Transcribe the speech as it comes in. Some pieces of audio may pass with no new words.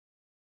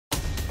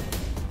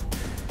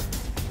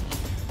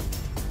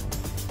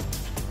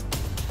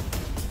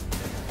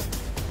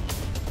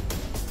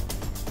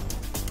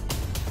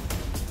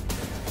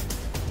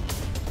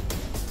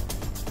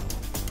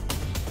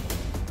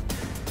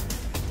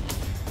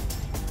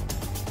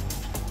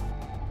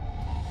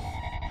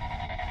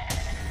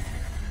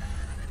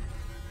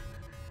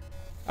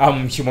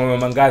I'm Shimoyo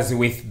Mangazi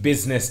with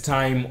Business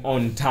Time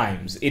on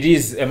Times. It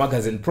is a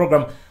magazine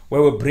program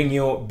where we bring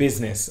you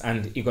business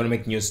and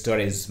economic news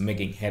stories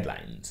making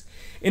headlines.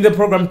 In the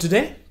program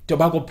today,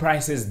 tobacco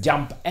prices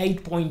jump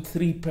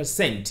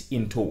 8.3%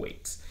 in 2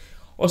 weeks.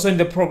 Also in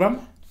the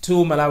program,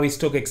 two Malawi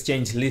Stock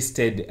Exchange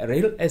listed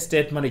real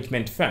estate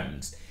management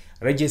firms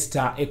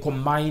register a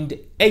combined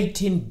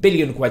 18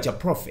 billion kwacha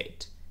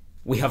profit.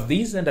 We have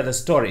these and other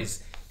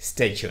stories.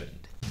 Stay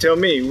tuned. Tell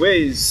me, where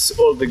is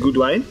all the good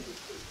wine?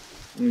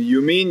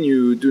 You mean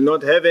you do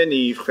not have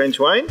any French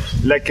wine?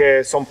 Like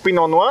some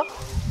Pinot Noir?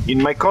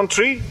 In my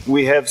country,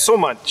 we have so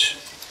much.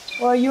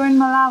 Well, you're in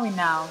Malawi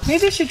now.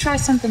 Maybe you should try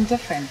something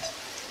different.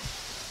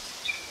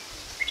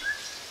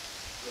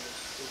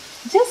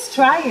 Just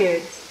try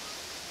it.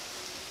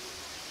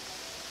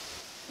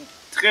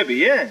 Très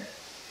bien.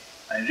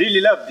 I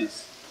really love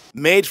this.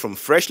 Made from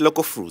fresh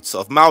local fruits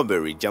of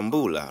mulberry,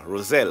 jambula,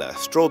 rosella,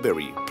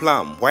 strawberry,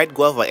 plum, white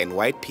guava and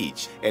white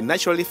peach, and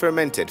naturally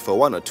fermented for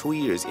 1 or 2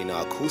 years in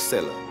our cool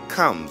cellar,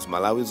 comes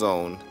Malawi's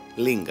own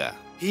Linga.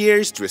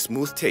 Here's to a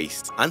smooth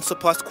taste,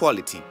 unsurpassed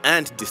quality,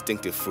 and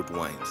distinctive fruit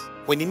wines.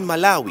 When in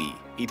Malawi,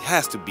 it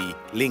has to be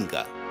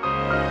Linga.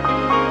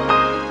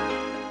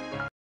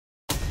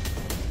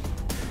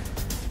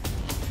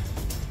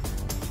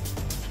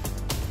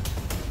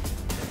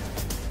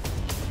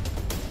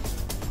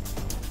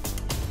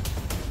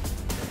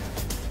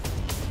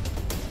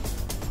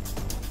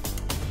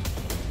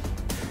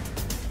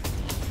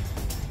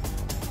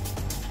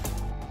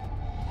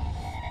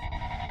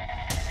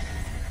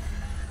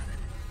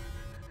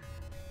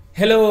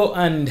 Hello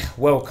and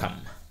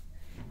welcome.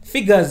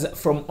 Figures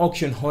from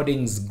Auction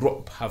Holdings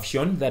Group have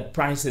shown that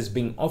prices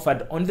being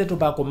offered on the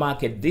tobacco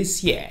market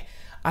this year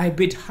are a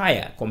bit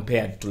higher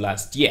compared to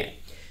last year.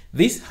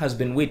 This has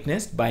been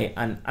witnessed by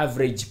an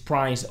average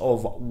price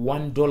of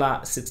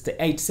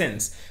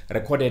 $1.68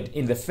 recorded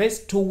in the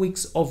first 2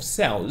 weeks of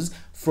sales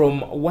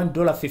from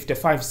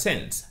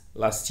 $1.55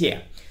 last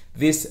year.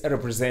 This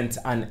represents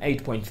an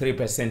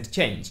 8.3%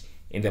 change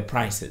in the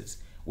prices.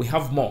 We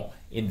have more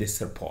in this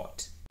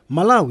report.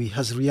 Malawi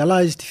has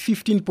realized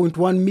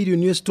 $15.1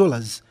 million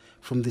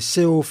from the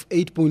sale of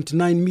 8.9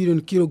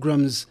 million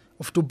kilograms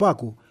of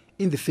tobacco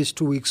in the first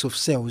 2 weeks of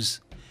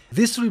sales.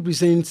 This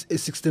represents a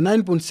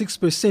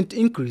 69.6%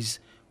 increase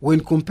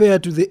when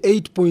compared to the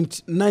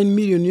 $8.9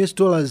 million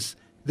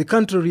the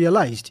country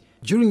realized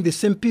during the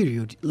same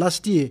period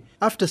last year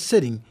after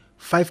selling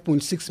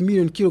 5.6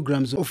 million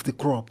kilograms of the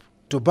crop.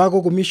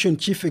 Tobacco Commission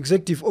Chief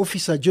Executive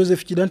Officer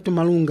Joseph Chidanto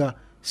Malunga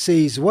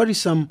says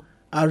worrisome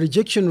are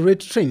rejection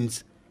rate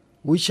trends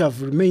which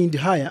have remained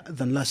higher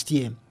than last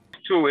year.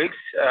 2 weeks,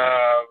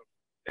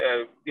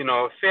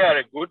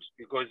 fairly good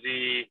because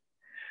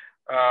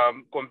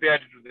compared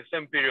to the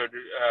same period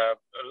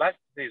last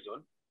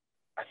season,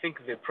 I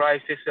think the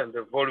prices and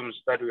the volumes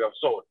that we have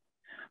sold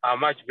are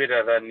much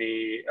better than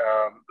the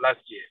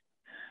last year.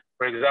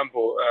 For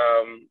example,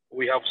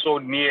 we have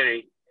sold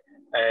nearly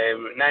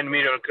 9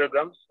 million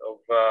kilograms of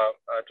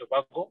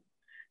tobacco,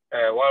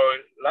 while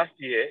last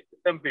year, the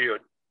same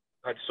period,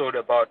 had sold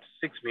about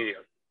 6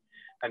 million.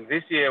 And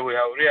this year we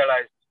have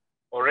realized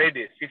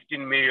already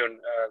 15 million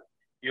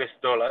US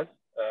dollars,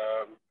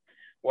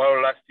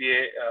 while last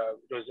year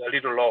it was a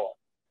little lower,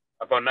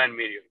 about 9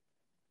 million.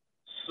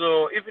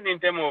 So even in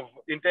terms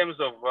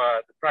of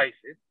the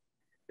prices,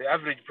 the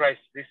average price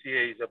this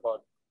year is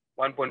about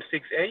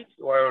 1.68,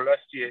 while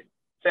last year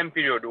same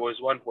period was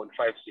 1.56.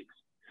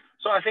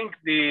 So I think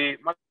the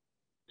market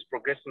is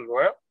progressing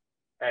well,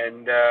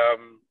 and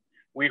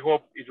we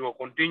hope it will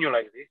continue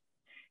like this.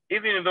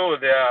 Even though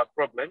there are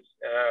problems,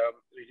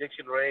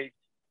 rejection rates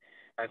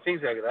and things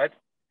like that,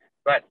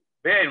 but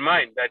bear in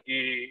mind that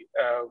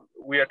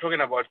we are talking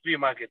about 3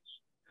 markets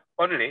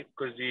only,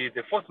 because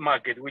the fourth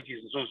market, which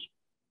is Zuzu,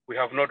 we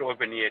have not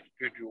opened yet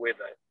due to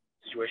weather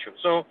situation.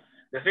 So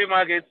the 3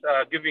 markets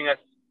are giving us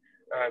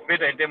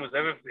better in terms of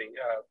everything.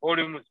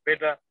 Volume is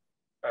better,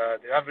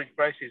 the average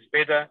price is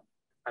better,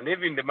 and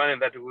even the money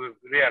that we've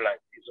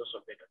realized is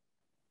also better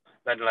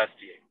than last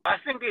year. I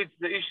think it's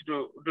the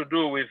issue to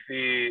do with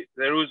the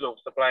rules of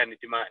supply and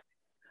demand.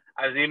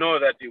 As you know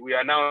that we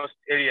announced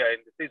earlier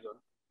in the season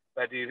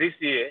that this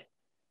year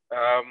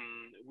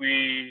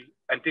we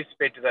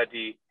anticipate that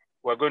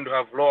we're going to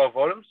have lower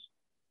volumes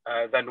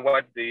than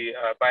what the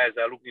buyers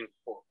are looking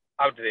for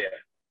out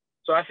there.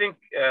 So I think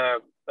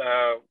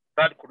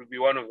that could be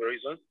one of the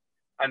reasons.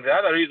 And the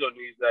other reason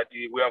is that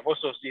we have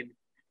also seen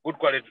good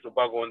quality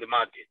tobacco on the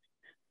market.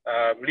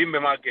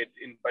 Limbe market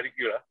in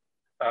particular,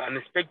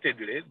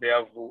 unexpectedly, they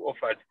have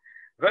offered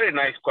very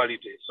nice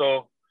quality.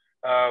 So,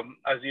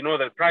 as you know,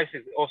 the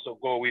prices also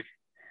go with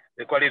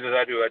the quality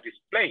that we are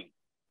displaying.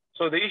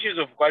 So the issues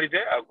of quality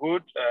are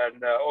good,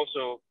 and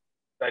also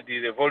that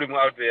the volume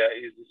out there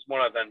is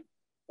smaller than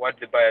what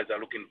the buyers are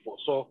looking for.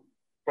 So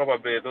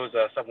probably those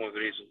are some of the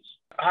reasons.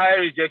 High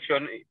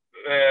rejection,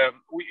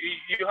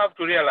 you have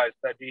to realize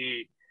that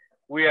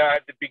we are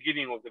at the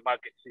beginning of the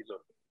market season.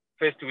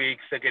 First week,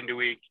 second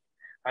week,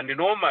 and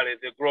normally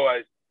the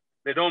growers,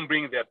 they don't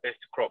bring their best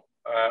crop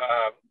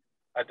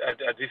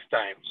at this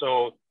time.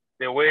 So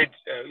they wait,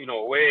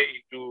 way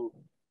into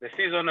the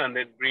season and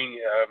then bring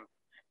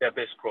their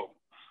best crop.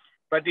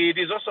 But it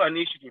is also an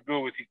issue to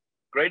do with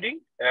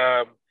grading.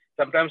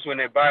 Sometimes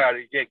when a buyer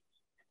rejects,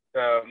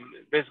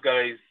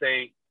 basically is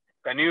saying,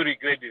 can you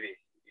regrade this?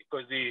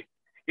 Because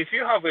if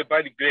you have a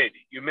bad grade,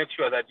 you make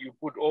sure that you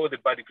put all the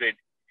bad grade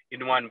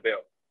in one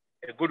bale.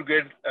 A good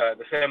grade,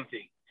 the same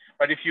thing.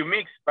 But if you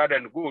mix bad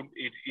and good,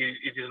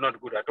 it is not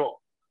good at all.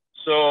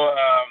 So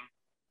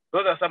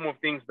those are some of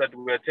the things that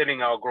we are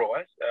telling our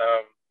growers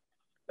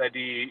that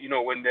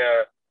when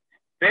they're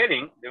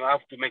baling, they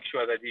have to make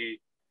sure that they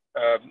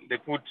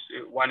put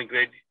one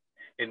grade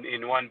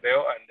in one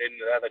bale and then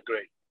the other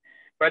grade.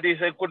 But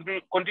it's a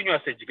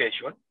continuous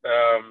education.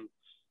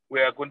 We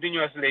are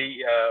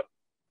continuously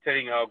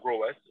telling our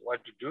growers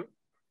what to do.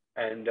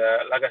 And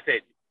like I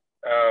said,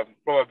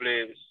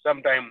 probably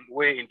sometime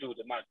way into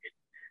the market,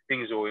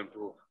 things will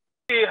improve.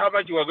 See how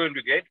much we're going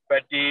to get,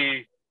 but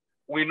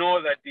we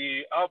know that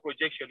our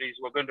projection is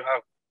we're going to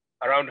have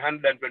around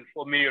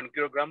 124 million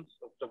kilograms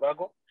of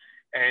tobacco.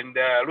 And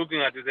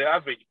looking at the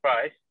average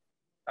price,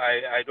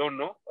 I don't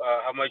know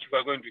how much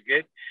we're going to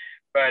get,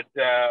 but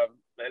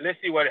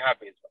let's see what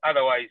happens.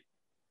 Otherwise,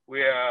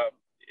 we are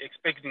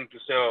expecting to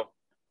sell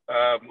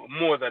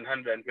more than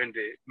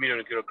 120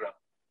 million kilograms.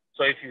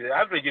 So if the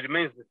average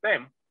remains the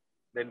same,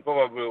 then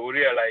probably we'll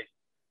realize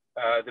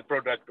the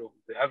product of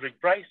the average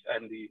price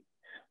and the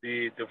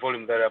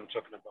volume that I'm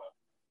talking about.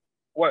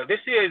 Well, this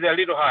year is a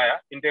little higher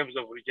in terms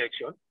of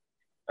rejection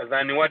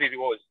than what it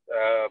was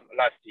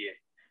last year.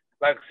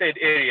 Like I said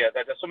earlier,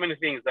 there are so many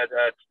things that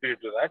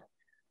attributed to that.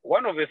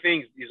 One of the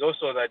things is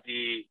also that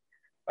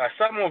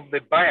some of the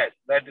buyers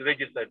that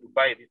registered to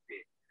buy this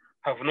year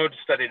have not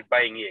started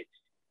buying yet.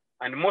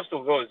 And most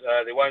of those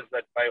are the ones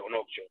that buy on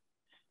auction.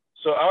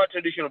 So our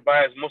traditional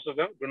buyers, most of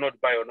them do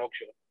not buy on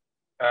auction.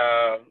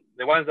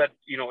 The ones that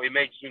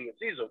emerge during the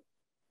season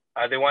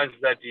are the ones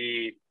that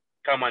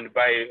come and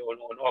buy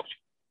on auction.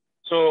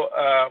 So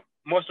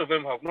most of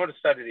them have not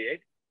started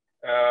yet.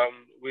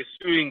 We're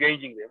still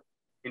engaging them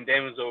in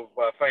terms of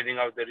finding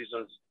out the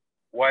reasons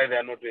why they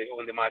are not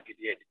on the market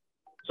yet.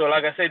 So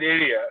like I said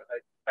earlier,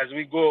 as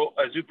we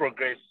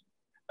progress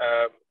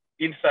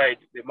inside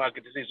the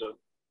market season,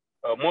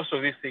 most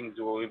of these things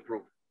will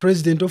improve.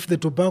 President of the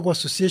Tobacco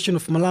Association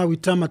of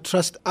Malawi, Tama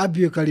Trust,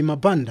 Abiekali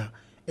Mabanda,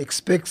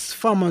 expects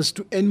farmers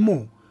to earn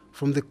more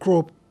from the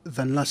crop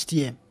than last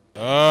year.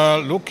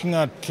 Looking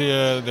at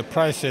the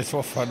prices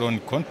offered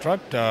on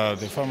contract,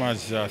 the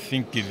farmers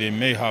think they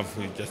may have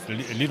just a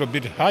little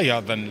bit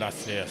higher than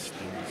last year's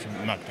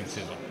marketing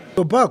season.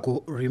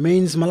 Tobacco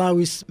remains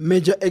Malawi's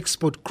major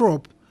export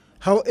crop.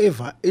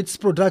 However, its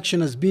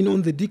production has been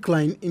on the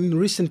decline in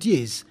recent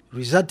years,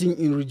 resulting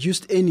in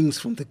reduced earnings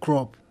from the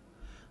crop.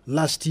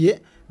 Last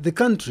year, the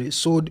country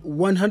sold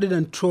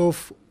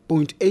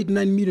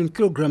 112.89 million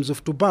kilograms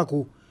of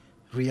tobacco,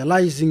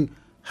 realizing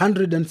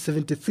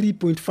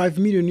 $173.5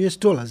 million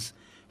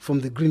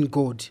from the green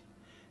gold.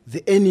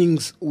 The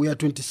earnings were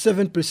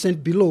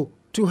 27% below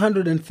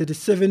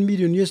 $237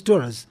 million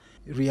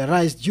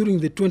realized during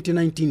the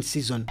 2019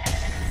 season.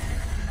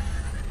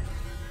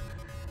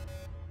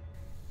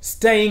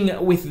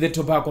 Staying with the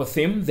tobacco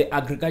theme, the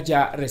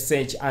Agriculture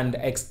Research and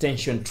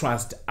Extension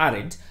Trust,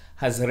 ARED,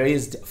 has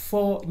raised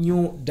 4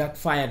 new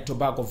dark-fired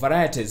tobacco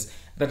varieties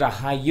that are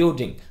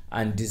high-yielding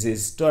and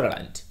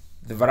disease-tolerant.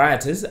 The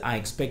varieties are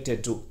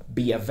expected to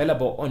be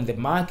available on the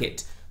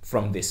market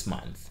from this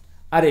month.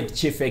 ARED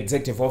Chief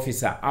Executive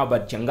Officer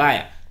Albert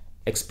Changaya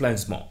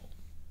explains more.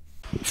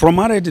 From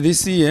ARED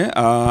this year,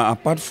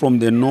 apart from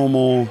the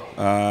normal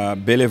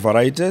Bele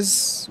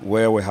varieties,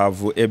 where we have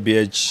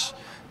ABH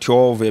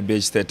 12,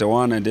 ABH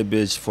 31 and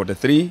ABH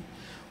 43,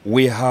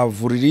 we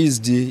have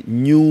released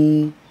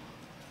new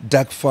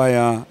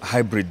dark-fire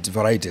hybrid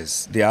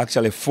varieties. There are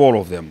actually 4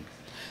 of them.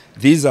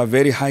 These are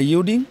very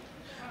high-yielding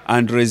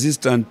and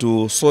resistant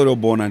to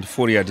soil-borne and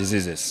foliar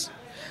diseases.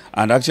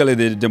 And actually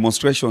the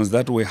demonstrations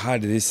that we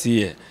had this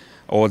year,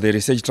 or the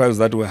research trials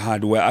that we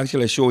had, were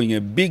actually showing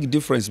a big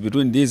difference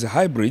between these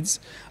hybrids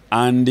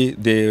and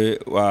the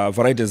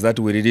varieties that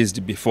we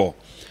released before.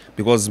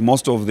 Because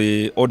most of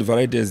the old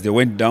varieties, they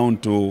went down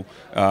to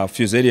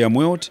Fusarium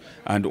wilt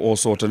and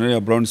also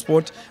Alternaria brown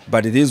spot,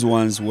 but these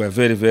ones were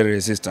very, very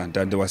resistant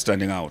and they were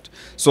standing out.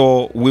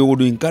 So we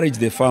would encourage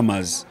the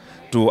farmers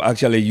to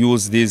actually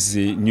use these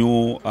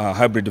new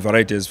hybrid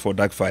varieties for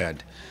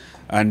dark-fired.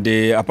 And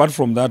apart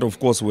from that, of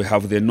course, we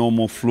have the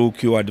normal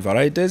flu-cured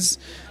varieties,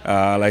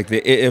 like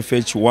the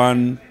AFH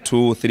 1,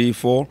 2, 3,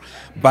 4,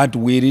 but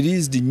we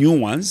released new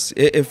ones,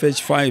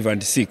 AFH 5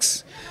 and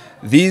 6.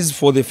 These,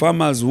 for the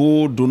farmers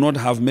who do not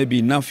have maybe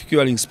enough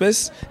curing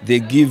space, they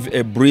give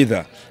a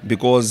breather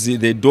because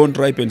they don't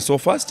ripen so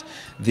fast.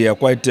 They are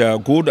quite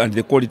good and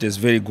the quality is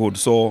very good.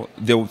 So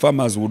the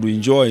farmers would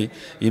enjoy,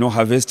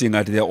 harvesting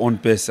at their own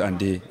pace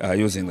and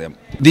using them.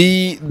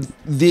 The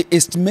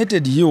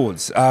estimated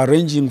yields are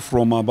ranging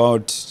from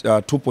about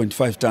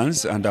 2.5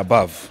 tons and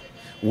above,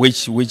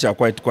 which are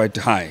quite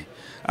high.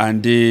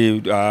 And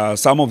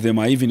some of them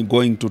are even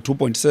going to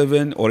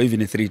 2.7 or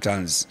even 3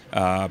 tons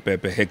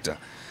per hectare.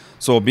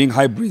 So being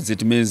hybrids,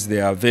 it means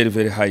they are very,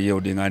 very high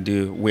yielding,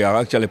 and we are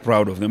actually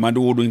proud of them. And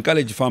we would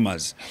encourage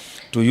farmers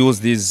to use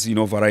these,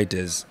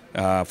 varieties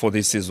for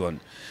this season.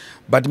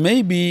 But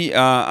maybe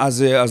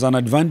as an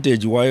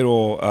advantage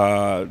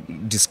while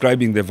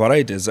describing the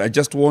varieties, I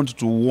just want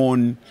to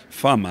warn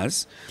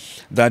farmers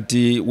that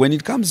when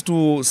it comes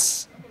to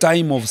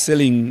time of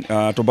selling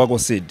tobacco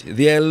seed,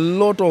 there are a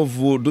lot of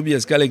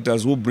dubious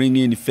characters who bring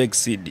in fake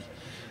seed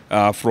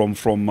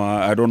from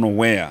I don't know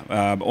where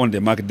on the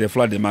market. They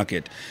flood the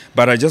market.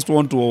 But I just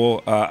want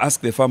to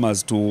ask the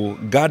farmers to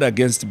guard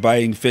against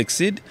buying fake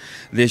seed.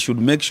 They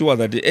should make sure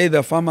that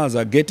either farmers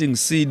are getting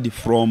seed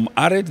from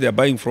ARET, they are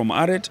buying from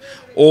ARET,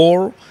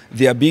 or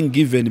they are being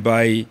given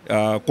by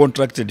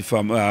contracted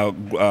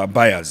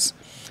buyers.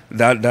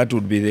 That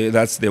would be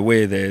that's the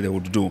way they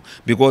would do,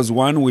 because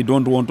one, we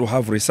don't want to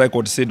have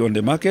recycled seed on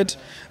the market,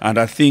 and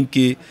I think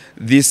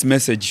this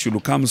message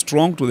should come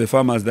strong to the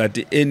farmers that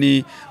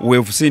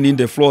we've seen in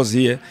the floors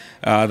here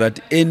that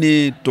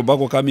any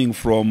tobacco coming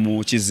from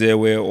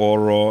Chizewe or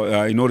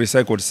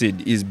recycled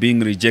seed is being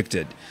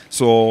rejected,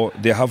 so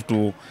they have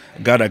to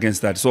guard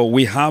against that. So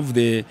we have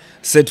the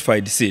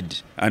certified seed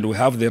and we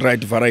have the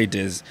right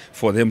varieties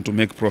for them to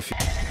make profit.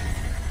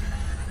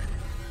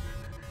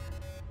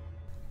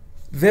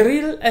 The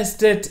real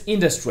estate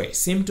industry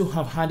seemed to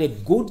have had a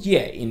good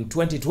year in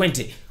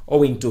 2020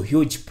 owing to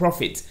huge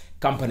profits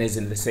companies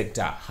in the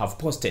sector have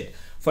posted.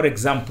 For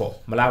example,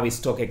 Malawi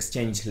Stock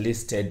Exchange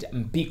listed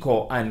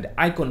Mpiko and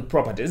Icon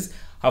Properties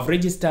have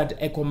registered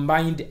a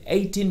combined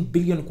 18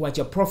 billion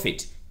kwacha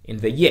profit in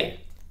the year.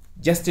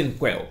 Justin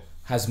Quayle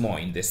has more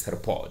in this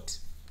report.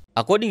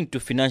 According to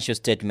financial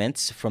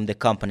statements from the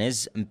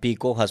companies,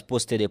 Mpiko has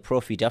posted a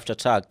profit after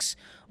tax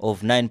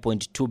of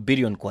 9.2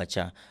 billion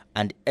kwacha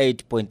and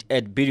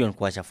 8.8 billion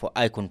kwacha for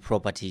Icon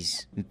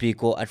Properties.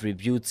 Mpiko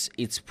attributes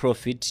its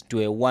profit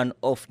to a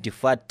one-off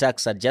deferred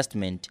tax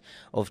adjustment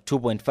of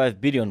 2.5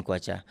 billion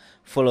kwacha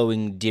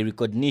following the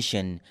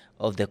recognition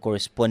of the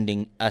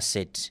corresponding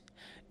asset.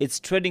 Its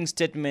trading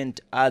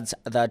statement adds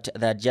that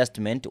the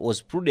adjustment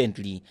was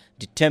prudently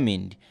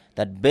determined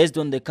that based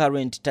on the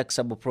current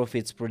taxable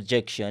profits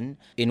projection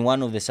in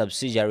one of the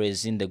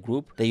subsidiaries in the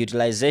group, the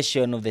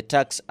utilization of the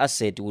tax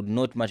asset would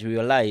not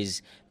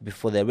materialize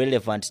before the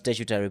relevant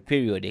statutory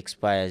period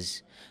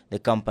expires. The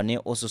company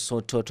also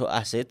saw total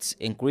assets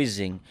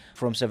increasing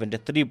from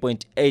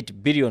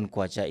 73.8 billion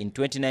kwacha in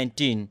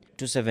 2019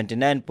 to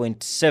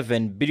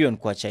 79.7 billion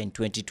kwacha in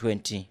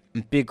 2020.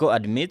 Mpiko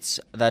admits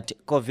that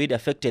COVID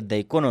affected the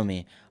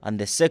economy and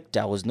the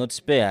sector was not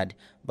spared,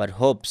 but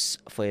hopes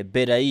for a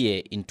better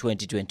year in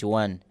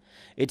 2021.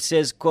 It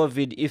says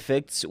COVID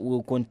effects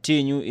will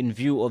continue in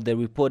view of the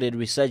reported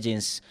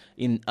resurgence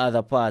in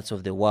other parts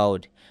of the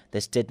world.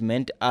 The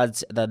statement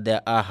adds that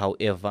there are,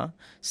 however,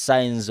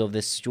 signs of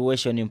the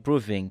situation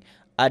improving,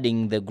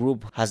 adding the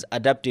group has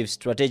adaptive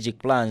strategic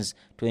plans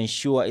to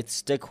ensure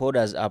its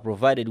stakeholders are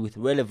provided with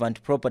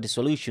relevant property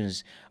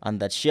solutions and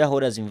that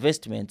shareholders'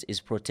 investment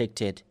is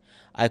protected.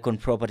 Icon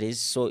Properties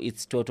saw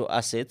its total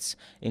assets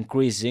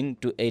increasing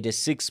to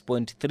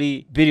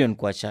 86.3 billion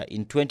kwacha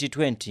in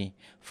 2020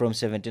 from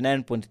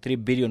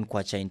 79.3 billion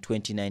kwacha in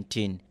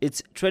 2019.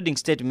 Its trading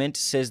statement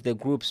says the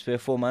group's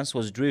performance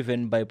was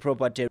driven by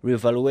property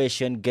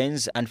revaluation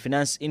gains and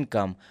finance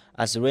income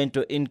as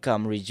rental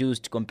income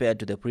reduced compared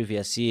to the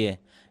previous year.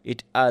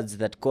 It adds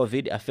that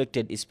COVID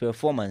affected its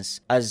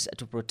performance as,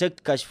 to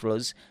protect cash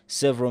flows,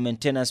 several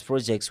maintenance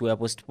projects were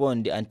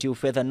postponed until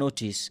further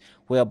notice,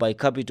 whereby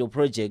capital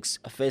projects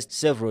faced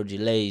several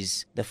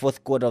delays. The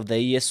fourth quarter of the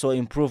year saw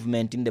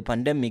improvement in the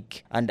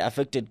pandemic and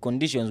affected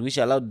conditions which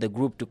allowed the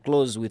group to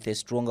close with a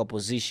stronger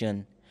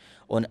position.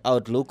 On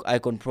Outlook,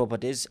 Icon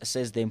Properties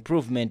says the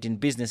improvement in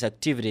business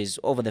activities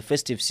over the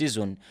festive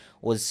season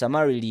was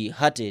summarily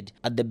halted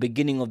at the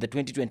beginning of the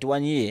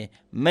 2021 year,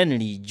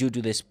 mainly due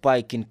to the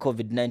spike in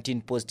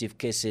COVID-19 positive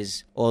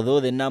cases. Although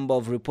the number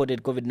of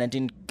reported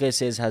COVID-19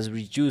 cases has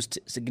reduced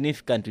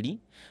significantly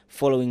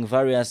following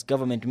various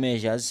government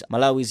measures,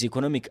 Malawi's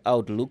economic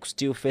outlook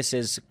still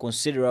faces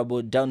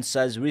considerable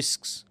downside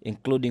risks,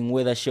 including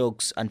weather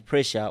shocks and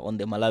pressure on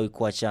the Malawi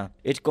kwacha.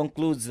 It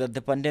concludes that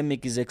the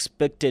pandemic is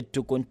expected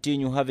to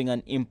continue having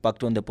an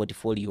impact on the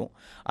portfolio,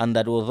 and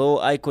that although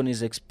Icon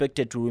is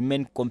expected to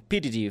remain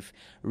competitive,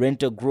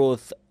 rental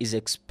growth is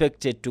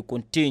expected to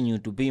continue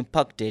to be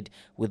impacted,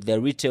 with the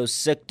retail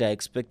sector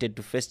expected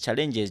to face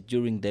challenges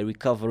during the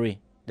recovery.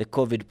 The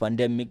COVID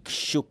pandemic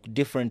shook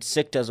different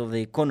sectors of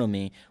the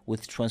economy,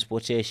 with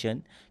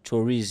transportation,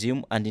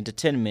 tourism, and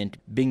entertainment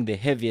being the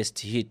heaviest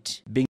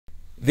hit.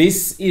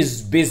 This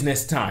is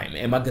Business Time,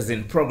 a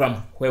magazine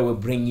program where we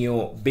bring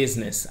you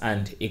business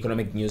and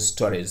economic news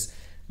stories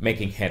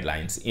making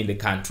headlines in the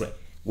country.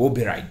 We'll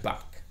be right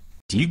back.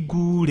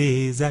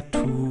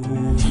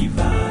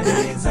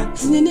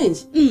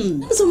 Zinenenji.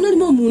 Nsomnali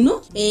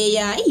muno.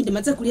 Ya,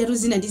 ndimatsa kulya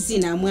ruzina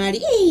ndizina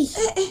mwali.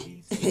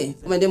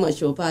 Kumande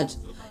mwashopata.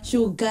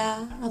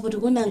 Sugar, apo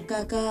tukona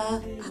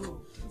nkaka.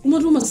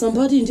 Umatu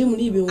masambati ndi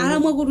mulibe umwe.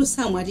 Alamwa kuti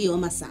samwati yo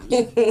masamba.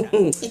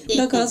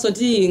 Ndakhala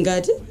soti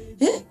ngati,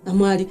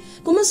 amwali.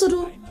 Koma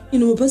soto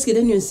ino mubasket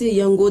anu yonse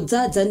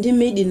yangodzaza ndi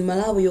made in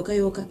Malawi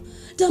yokayoka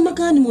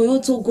tamakani moyo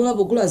otsogola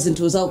pogula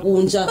zinthu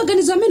zakunja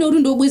maganizo amene uli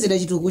ndobwezera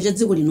chitukuko cha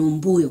dziko lino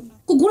mbuyo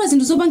kugula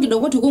zinthu zopangidwa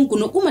kwathu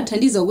konkuno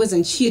kumathandiza kukweza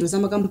ntchito za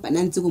makampani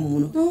a dziko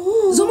muno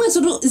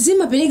zomwenso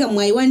zimapereka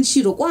mwayi wa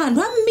ntchito kwa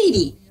anthu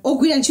ambiri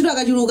ogwira ntchito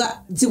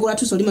akachuluka dziko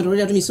lathu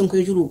limatolera misonkho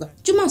yochuluka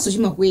chumanso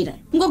chimakwera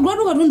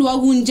mukagula katundu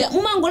wakunja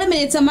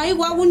mumangolemeretsa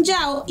mayiko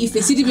akunjawo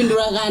ife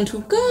sitipindula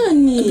kanthu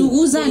kani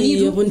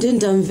ndikuwuzani yapo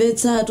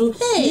ndendamvetsatu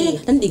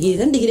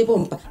tandikire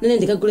pompa nene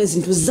ndikagule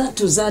zinthu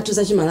zathu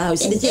za chimalawi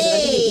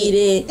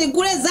sindichedwa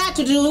tigule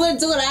zathu tilikule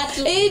dziko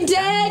lathu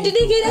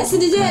ndidikire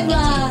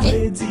sindichedwa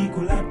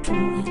dziko lathu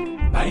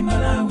bai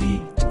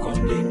Malawi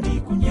tikonde ndi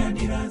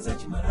kunyadira za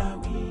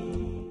chimalawi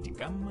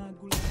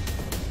tikamagula.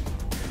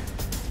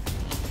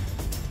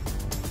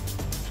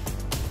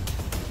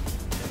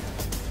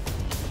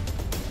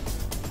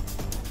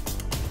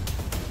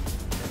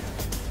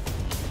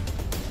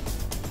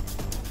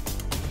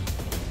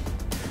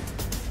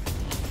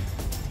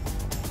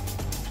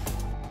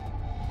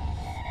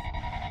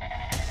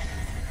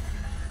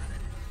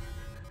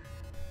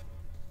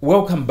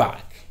 Welcome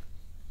back.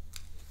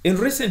 In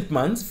recent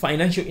months,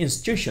 financial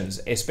institutions,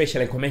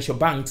 especially commercial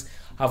banks,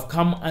 have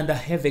come under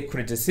heavy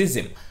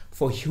criticism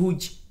for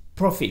huge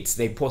profits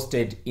they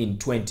posted in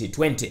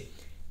 2020.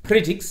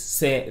 Critics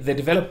say the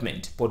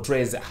development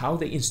portrays how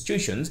the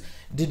institutions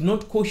did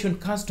not caution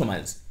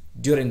customers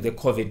during the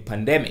COVID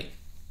pandemic.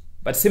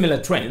 But similar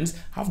trends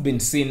have been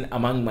seen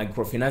among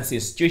microfinance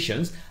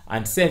institutions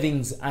and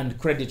savings and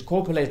credit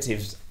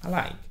cooperatives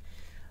alike.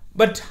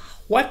 But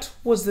what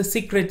was the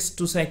secret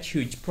to such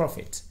huge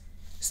profit?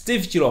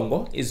 Steve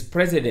Chilongo is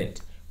president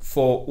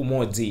for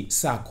Umozi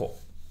Sacco.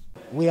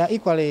 We are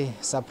equally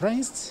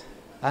surprised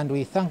and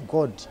we thank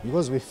God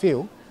because we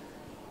feel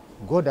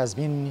God has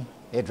been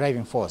a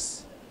driving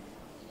force.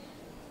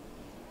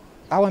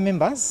 Our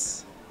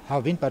members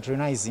have been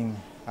patronizing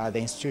the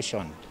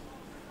institution.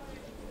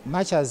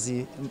 Much as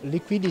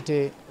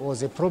liquidity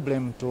was a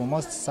problem to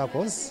most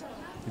SACCOs,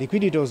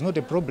 liquidity was not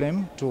a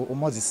problem to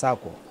Umozi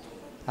Sacco.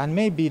 And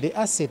maybe the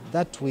asset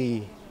that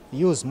we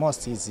use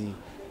most is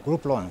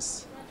group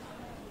loans.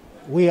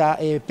 We are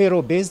a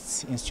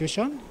payroll-based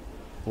institution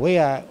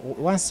where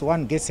once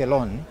one gets a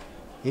loan,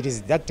 it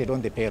is deducted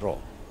on the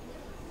payroll.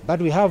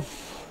 But we have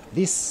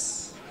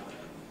this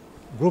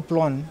group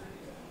loan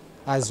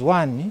as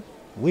one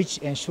which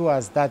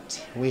ensures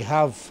that we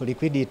have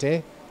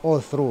liquidity all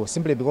through,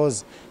 simply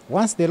because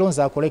once the loans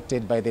are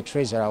collected by the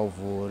treasurer of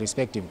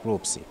respective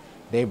groups,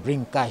 they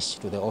bring cash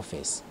to the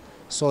office.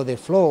 So the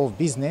flow of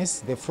business,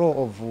 the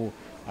flow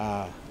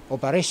of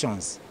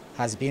operations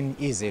has been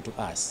easy to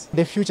us.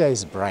 The future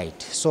is bright,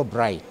 so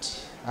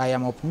bright. I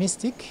am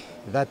optimistic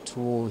that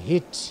we'll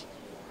hit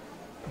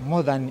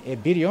more than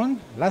 $1 billion.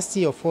 Last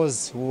year, of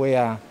course,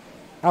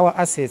 our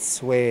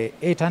assets were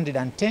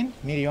 810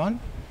 million.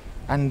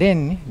 And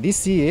then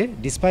this year,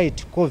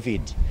 despite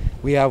COVID,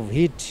 we have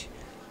hit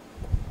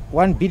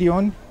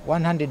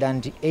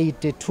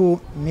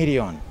 1,182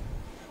 million.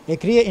 A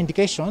clear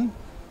indication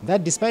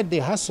that despite the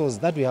hassles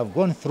that we have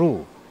gone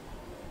through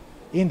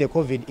in the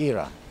COVID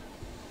era,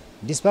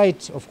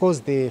 despite, of course,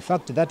 the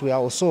fact that we are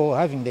also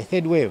having the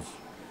third wave,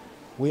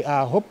 we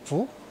are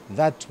hopeful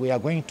that we are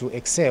going to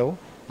excel,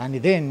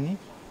 and then,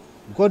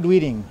 God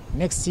willing,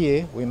 next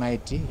year we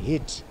might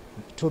hit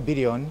 2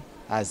 billion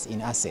as in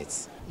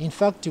assets. In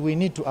fact, we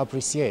need to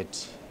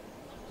appreciate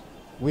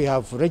we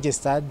have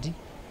registered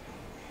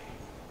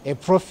a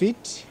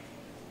profit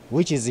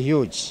which is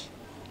huge,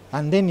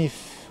 and then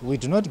if we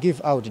do not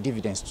give out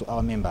dividends to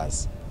our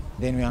members,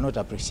 then we are not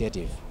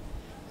appreciative.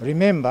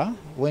 Remember,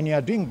 when you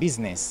are doing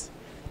business,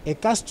 a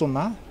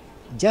customer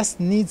just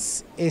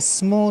needs a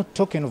small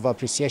token of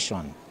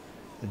appreciation.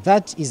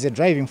 That is a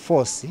driving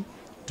force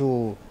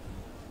to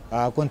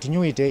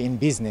continuity in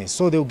business.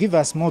 So they'll give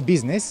us more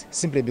business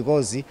simply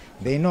because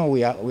they know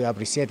we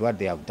appreciate what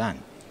they have done.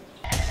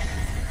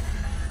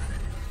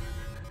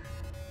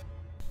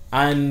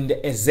 And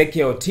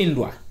Ezekiel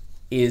Tindwa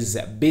is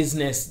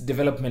Business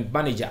Development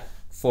Manager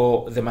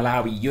for the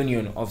Malawi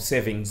Union of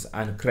Savings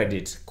and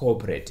Credit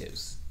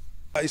Cooperatives.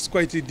 It's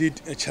quite indeed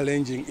a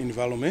challenging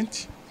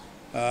environment,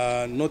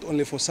 not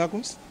only for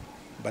SACCOs,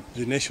 but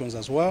the nations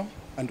as well,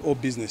 and all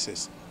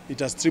businesses.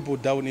 It has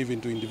trickled down even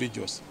to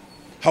individuals.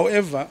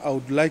 However, I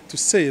would like to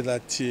say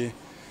that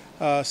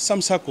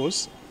some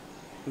SACCOs,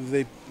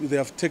 they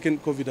have taken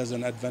COVID as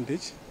an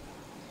advantage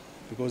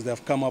because they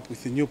have come up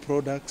with new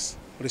products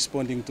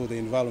responding to the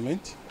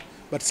environment.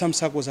 But some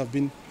SACCOs have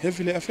been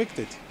heavily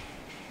affected.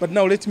 But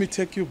now let me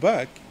take you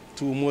back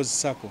to Umozi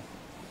Sacco.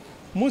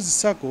 Umozi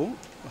Sacco,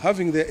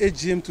 having their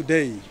AGM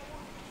today,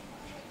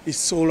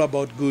 is all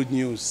about good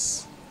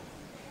news.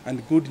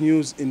 And good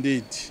news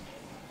indeed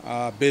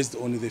are based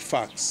on the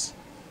facts.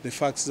 The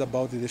facts is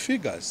about the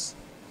figures.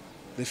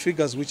 The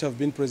figures which have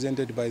been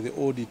presented by the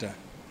auditor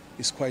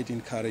is quite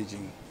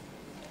encouraging.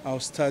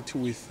 I'll start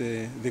with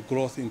the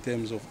growth in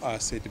terms of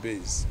asset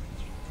base.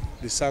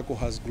 The Sacco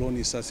has grown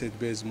its asset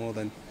base more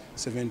than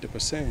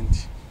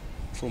 70%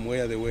 from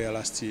where they were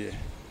last year.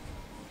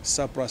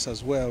 Surplus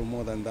as well,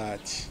 more than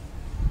that.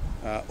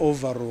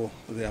 overall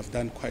they have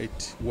done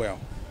quite well.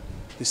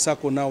 The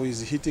SACCO now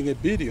is hitting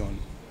 $1 billion.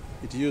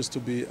 It used to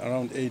be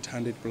around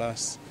 800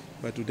 plus,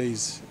 but today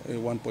is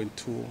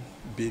 1.2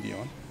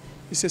 billion.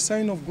 It's a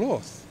sign of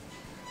growth.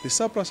 The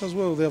surplus as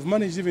well, they have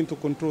managed even to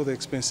control the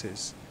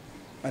expenses.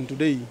 And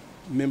today,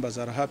 members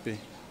are happy.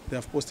 They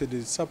have posted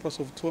a surplus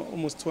of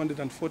almost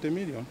 240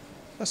 million.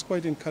 That's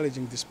quite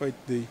encouraging despite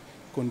the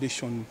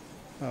condition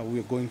we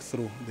are going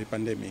through, the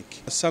pandemic.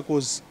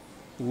 SACCOs,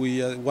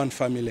 we are one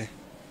family,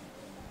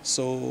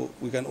 so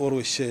we can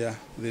always share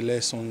the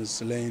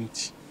lessons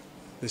learned,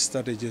 the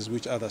strategies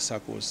which other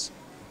SACCOs.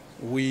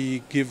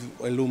 We give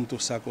a room to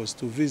SACCOs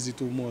to visit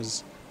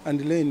UMOs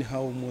and learn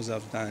how UMOs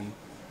have done.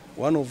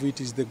 One of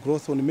it is the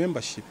growth on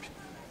membership,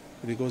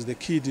 because the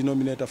key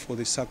denominator for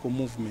the SACCO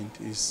movement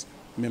is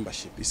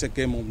membership. It's a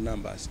game of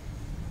numbers.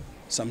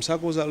 Some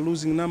SACCOs are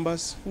losing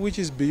numbers, which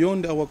is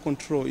beyond our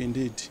control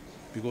indeed,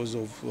 because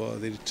of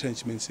the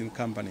retrenchments in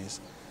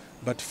companies.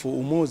 But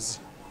for UMOs,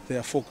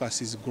 their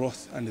focus is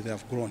growth, and they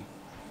have grown.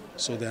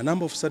 So there are a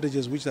number of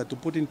strategies which are to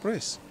put in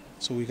place.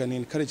 So we can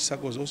encourage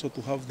SACCOs also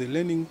to have the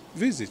learning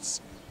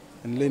visits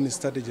and learning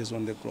strategies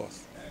on the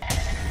growth.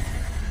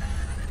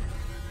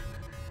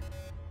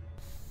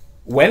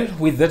 Well,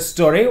 with that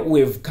story,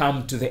 we've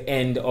come to the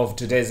end of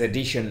today's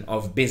edition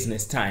of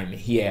Business Time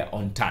here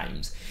on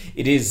Times.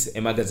 It is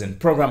a magazine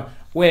program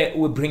where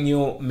we bring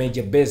you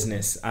major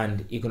business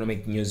and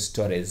economic news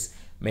stories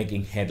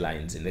making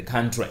headlines in the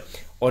country.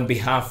 On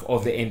behalf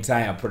of the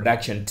entire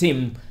production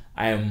team,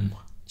 I am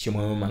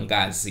Chimoyo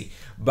Mangazi.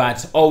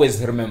 But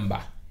always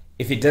remember,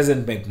 if it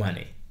doesn't make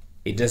money,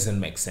 it doesn't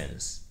make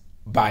sense.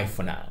 Bye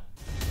for now.